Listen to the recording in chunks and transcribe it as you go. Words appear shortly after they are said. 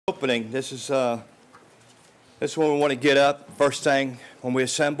opening. This is when we want to get up. First thing when we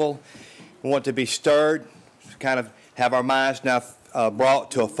assemble, we want to be stirred, kind of have our minds now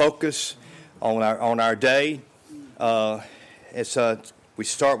brought to a focus on our day. We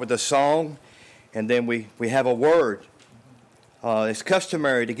start with a song, and then we have a word. It's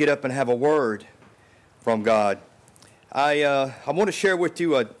customary to get up and have a word from God. I want to share with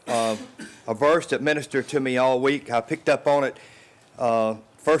you a verse that ministered to me all week. I picked up on it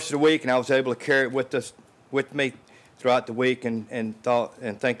first of the week, and I was able to carry it with me throughout the week and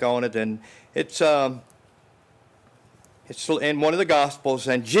think on it. And it's in one of the Gospels.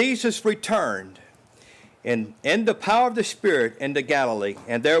 And Jesus returned in the power of the Spirit into Galilee,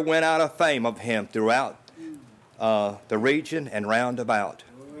 and there went out a fame of him throughout the region and round about.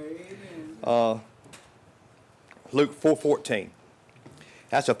 Luke 4:14.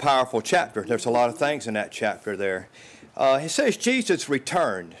 That's a powerful chapter. There's a lot of things in that chapter there. It says Jesus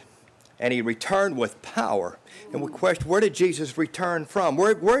returned, and he returned with power. And we question, where did Jesus return from?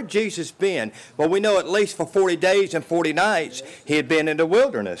 Where had Jesus been? Well, we know at least for 40 days and 40 nights he had been in the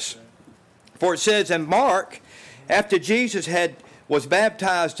wilderness. For it says in Mark, after Jesus was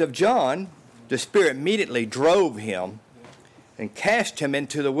baptized of John, the Spirit immediately drove him and cast him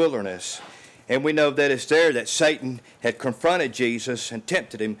into the wilderness. And we know that it's there that Satan had confronted Jesus and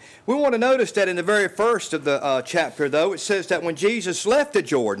tempted him. We want to notice that in the very first of the chapter, though, it says that when Jesus left the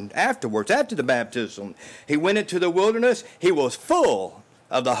Jordan afterwards, after the baptism, he went into the wilderness. He was full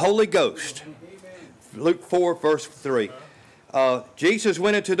of the Holy Ghost. Luke 4, verse 3. Jesus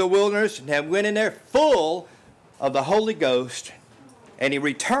went into the wilderness and went in there full of the Holy Ghost, and he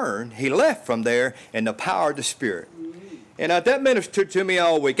returned. He left from there in the power of the Spirit. And that ministered to me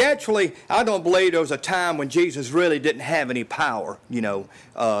all week. Actually, I don't believe there was a time when Jesus really didn't have any power. We know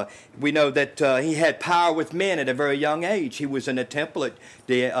that he had power with men at a very young age. He was in the temple at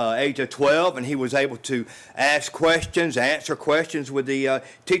the age of 12, and he was able to ask questions, answer questions with the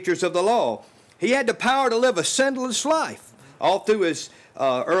teachers of the law. He had the power to live a sinless life all through his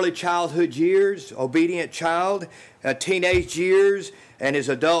early childhood years, obedient child, teenage years, and his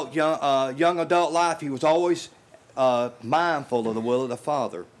young adult life. He was always mindful of the will of the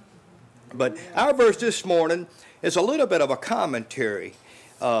Father. But our verse this morning is a little bit of a commentary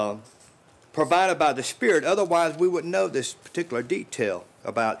provided by the Spirit. Otherwise, we wouldn't know this particular detail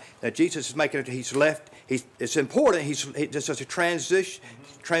about that Jesus is making it. He's left. It's important. This is a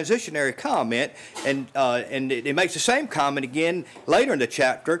transitionary comment, and it makes the same comment again later in the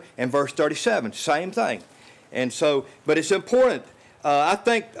chapter in verse 37. Same thing. And so, but it's important. I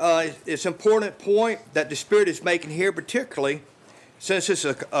think it's an important point that the Spirit is making here, particularly since it's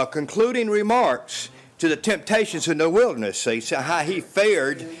a concluding remarks to the temptations in the wilderness. See how he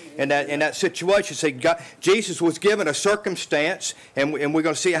fared in that situation. See, Jesus was given a circumstance, and we're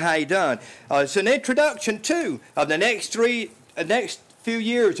going to see how he done. It's an introduction too of the next few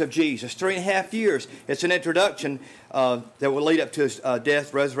years of Jesus, 3.5 years. It's an introduction that will lead up to his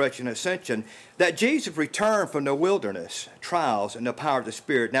death, resurrection, and ascension, that Jesus returned from the wilderness trials in the power of the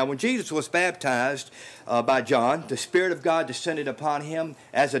Spirit. Now, when Jesus was baptized by John, the Spirit of God descended upon him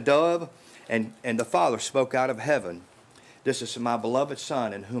as a dove, and the Father spoke out of heaven, "This is my beloved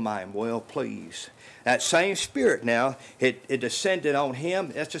Son, in whom I am well pleased." That same Spirit now, it descended on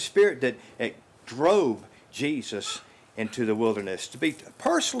him. That's the Spirit that drove Jesus into the wilderness to be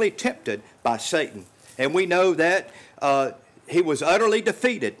personally tempted by Satan. And we know that he was utterly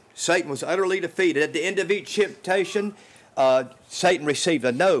defeated. Satan was utterly defeated. At the end of each temptation, Satan received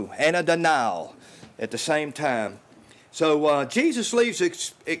a no and a denial at the same time. So Jesus leaves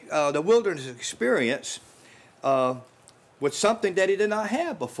the wilderness experience with something that he did not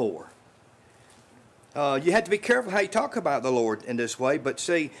have before. You have to be careful how you talk about the Lord in this way, but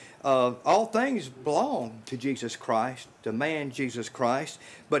see, all things belong to Jesus Christ, the man Jesus Christ.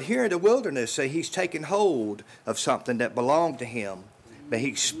 But here in the wilderness, see, he's taken hold of something that belonged to him. But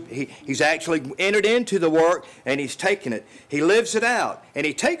he's actually entered into the work, and he's taken it. He lives it out, and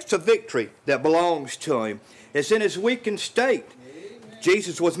he takes the victory that belongs to him. It's in his weakened state.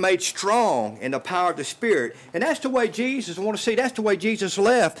 Jesus was made strong in the power of the Spirit. And that's the way Jesus, I want to see, that's the way Jesus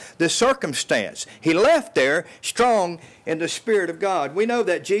left the circumstance. He left there strong in the Spirit of God. We know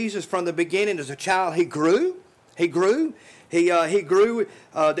that Jesus, from the beginning as a child, he grew. He grew. He grew,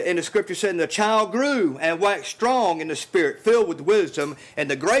 and the Scripture said, the child grew and waxed strong in the Spirit, filled with wisdom,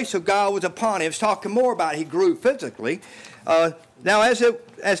 and the grace of God was upon him. It's talking more about he grew physically. Now,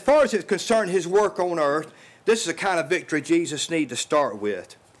 as far as it's concerned, his work on earth, this is the kind of victory Jesus needed to start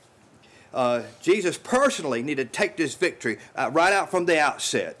with. Jesus personally needed to take this victory right out from the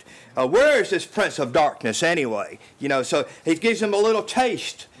outset. Where is this prince of darkness anyway? So he gives him a little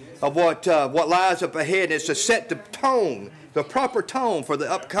taste of what lies up ahead. And it's to set the tone, the proper tone for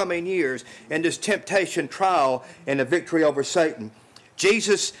the upcoming years in this temptation, trial, and the victory over Satan.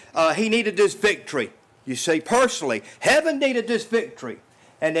 Jesus, he needed this victory. You see, personally, heaven needed this victory,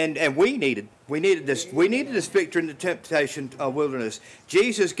 and we needed this victory in the temptation wilderness.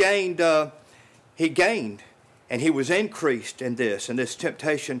 Jesus gained, and he was increased in this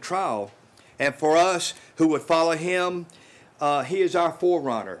temptation trial. And for us who would follow him, he is our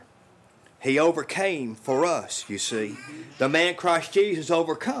forerunner. He overcame for us, you see. The man Christ Jesus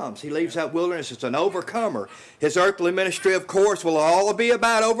overcomes. He leaves that wilderness as an overcomer. His earthly ministry, of course, will all be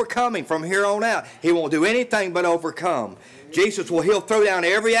about overcoming from here on out. He won't do anything but overcome. Jesus he'll throw down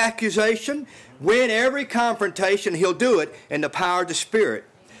every accusation, win every confrontation. He'll do it in the power of the Spirit.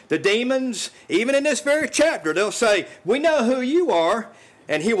 The demons, even in this very chapter, they'll say, we know who you are,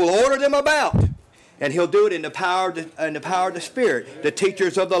 and he will order them about. And he'll do it in the power of the Spirit. The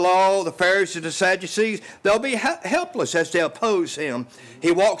teachers of the law, the Pharisees, the Sadducees, they'll be helpless as they oppose him. He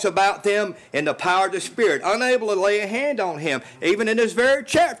walks about them in the power of the Spirit, unable to lay a hand on him. Even in this very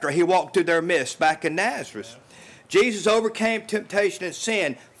chapter, he walked through their midst back in Nazareth. Jesus overcame temptation and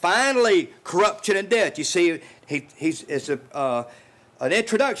sin. Finally, corruption and death. You see, it's an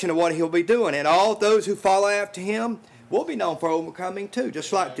introduction of what he'll be doing. And all those who follow after him will be known for overcoming too,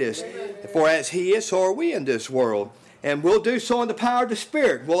 just like this. For as he is, so are we in this world. And we'll do so in the power of the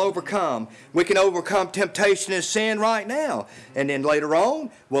Spirit. We'll overcome. We can overcome temptation and sin right now. And then later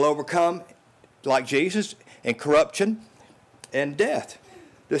on, we'll overcome, like Jesus, in corruption and death.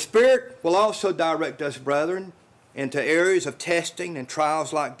 The Spirit will also direct us, brethren, into areas of testing and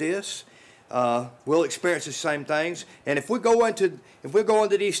trials like this. We'll experience the same things. And if we go into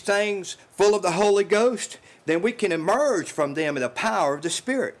these things full of the Holy Ghost, then we can emerge from them in the power of the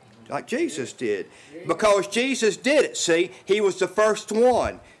Spirit, like Jesus did. Because Jesus did it, see, he was the first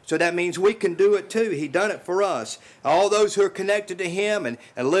one. So that means we can do it too. He done it for us. All those who are connected to him and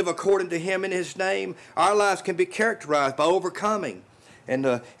live according to him in his name, our lives can be characterized by overcoming. And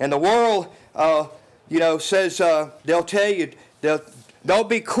the world, says, they'll tell you, don't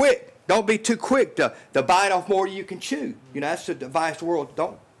be quick. Don't be too quick to bite off more than you can chew. That's the advice of the world.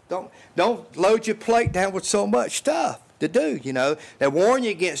 Don't load your plate down with so much stuff to do, They warn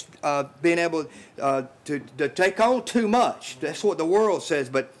you against being able to take on too much. That's what the world says.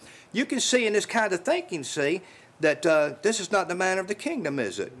 But you can see in this kind of thinking, that this is not the manner of the kingdom,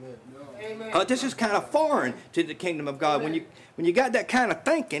 is it? This is kind of foreign to the kingdom of God. When you got that kind of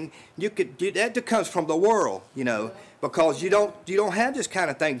thinking, that comes from the world, because you don't have this kind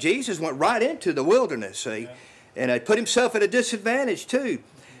of thing. Jesus went right into the wilderness, see, and he put himself at a disadvantage too.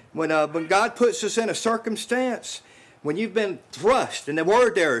 When God puts us in a circumstance, when you've been thrust, and the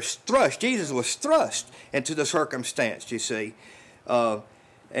word there is thrust. Jesus was thrust into the circumstance, you see,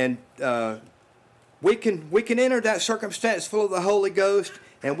 and we can enter that circumstance full of the Holy Ghost,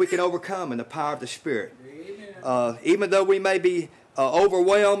 and we can overcome in the power of the Spirit. Even though we may be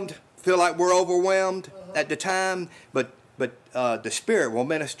overwhelmed, feel like we're overwhelmed at the time, but the Spirit will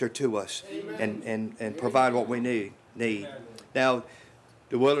minister to us and provide what we need. Now,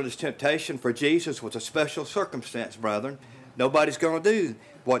 the wilderness temptation for Jesus was a special circumstance, brethren. Nobody's going to do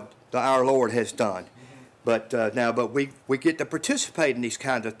what our Lord has done. But we get to participate in these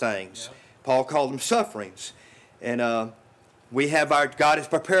kinds of things. Paul called them sufferings. And God has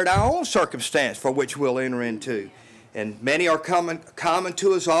prepared our own circumstance for which we'll enter into. And many are common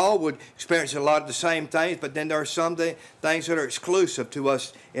to us all, would experience a lot of the same things, but then there are some things that are exclusive to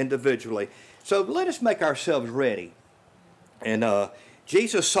us individually. So let us make ourselves ready. And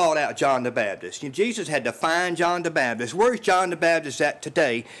Jesus sought out John the Baptist. Jesus had to find John the Baptist. Where's John the Baptist at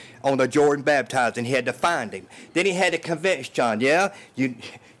today on the Jordan baptizing? He had to find him. Then he had to convince John, you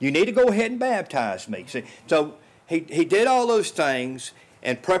need to go ahead and baptize me. See? So he did all those things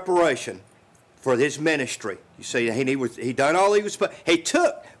in preparation for his ministry. You see, he done all he was. He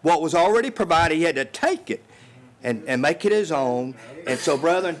took what was already provided. He had to take it and make it his own. And so,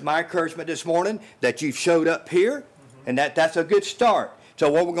 brethren, my encouragement this morning that you've showed up here, and that's a good start. So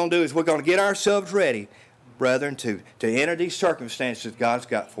what we're going to do is we're going to get ourselves ready, brethren, to enter these circumstances God's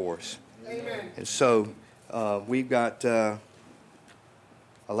got for us. Amen. And so we've got a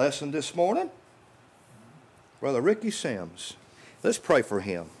lesson this morning. Brother Ricky Sims. Let's pray for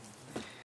him.